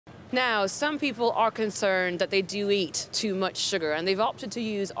Now, some people are concerned that they do eat too much sugar and they've opted to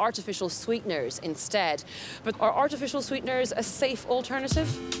use artificial sweeteners instead. But are artificial sweeteners a safe alternative?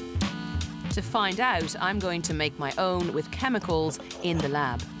 To find out, I'm going to make my own with chemicals in the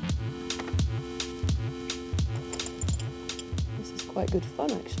lab. This is quite good fun,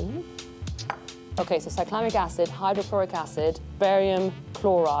 actually. Okay, so cyclamic acid, hydrochloric acid, barium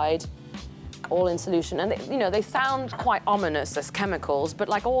chloride, all in solution. And they sound quite ominous as chemicals, but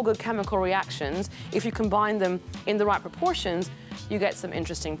like all good chemical reactions, if you combine them in the right proportions, you get some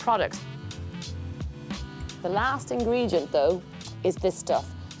interesting products. The last ingredient, though, is this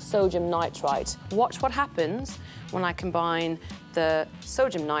stuff, sodium nitrite. Watch what happens when I combine the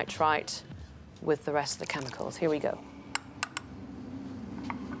sodium nitrite with the rest of the chemicals. Here we go.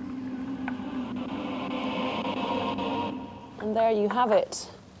 And there you have it,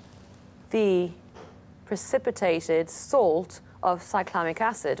 the precipitated salt of cyclamic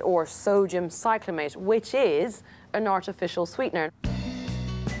acid, or sodium cyclamate, which is an artificial sweetener.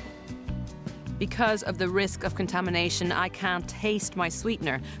 Because of the risk of contamination, I can't taste my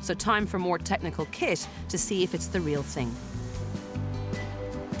sweetener, so time for more technical kit to see if it's the real thing.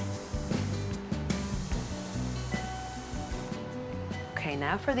 Okay,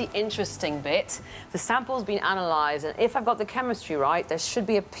 now for the interesting bit. The sample's been analysed, and if I've got the chemistry right, there should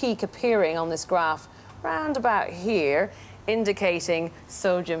be a peak appearing on this graph round about here, indicating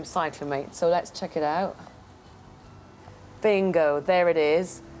sodium cyclamate. So let's check it out. Bingo, there it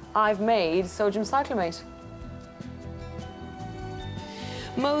is. I've made sodium cyclamate.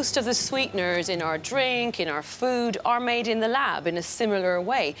 Most of the sweeteners in our drink, in our food, are made in the lab in a similar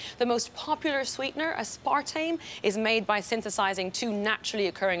way. The most popular sweetener, aspartame, is made by synthesizing two naturally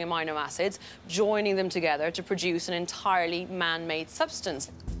occurring amino acids, joining them together to produce an entirely man-made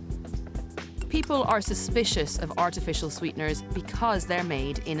substance. People are suspicious of artificial sweeteners because they're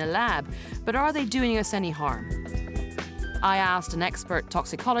made in a lab. But are they doing us any harm? I asked an expert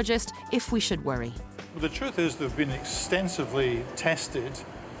toxicologist if we should worry. Well, the truth is they've been extensively tested,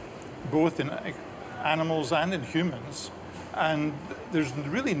 both in animals and in humans, and there's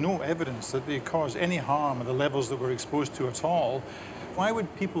really no evidence that they cause any harm at the levels that we're exposed to at all. Why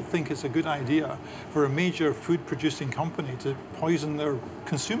would people think it's a good idea for a major food-producing company to poison their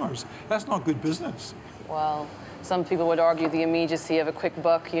consumers? That's not good business. Well, some people would argue the immediacy of a quick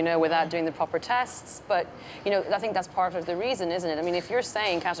buck, without doing the proper tests. But, I think that's part of the reason, isn't it? I mean, if you're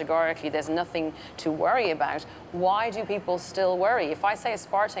saying categorically there's nothing to worry about, why do people still worry? If I say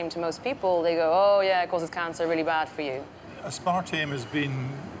aspartame to most people, they go, oh, yeah, it causes cancer, really bad for you. Aspartame has been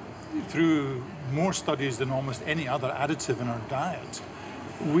through more studies than almost any other additive in our diet.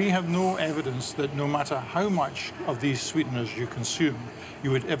 We have no evidence that no matter how much of these sweeteners you consume, you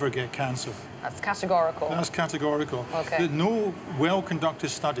would ever get cancer. That's categorical. That's categorical. Okay. No well-conducted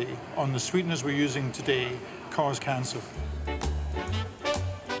study on the sweeteners we're using today cause cancer.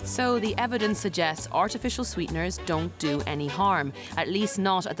 So the evidence suggests artificial sweeteners don't do any harm, at least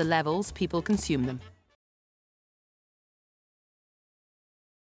not at the levels people consume them.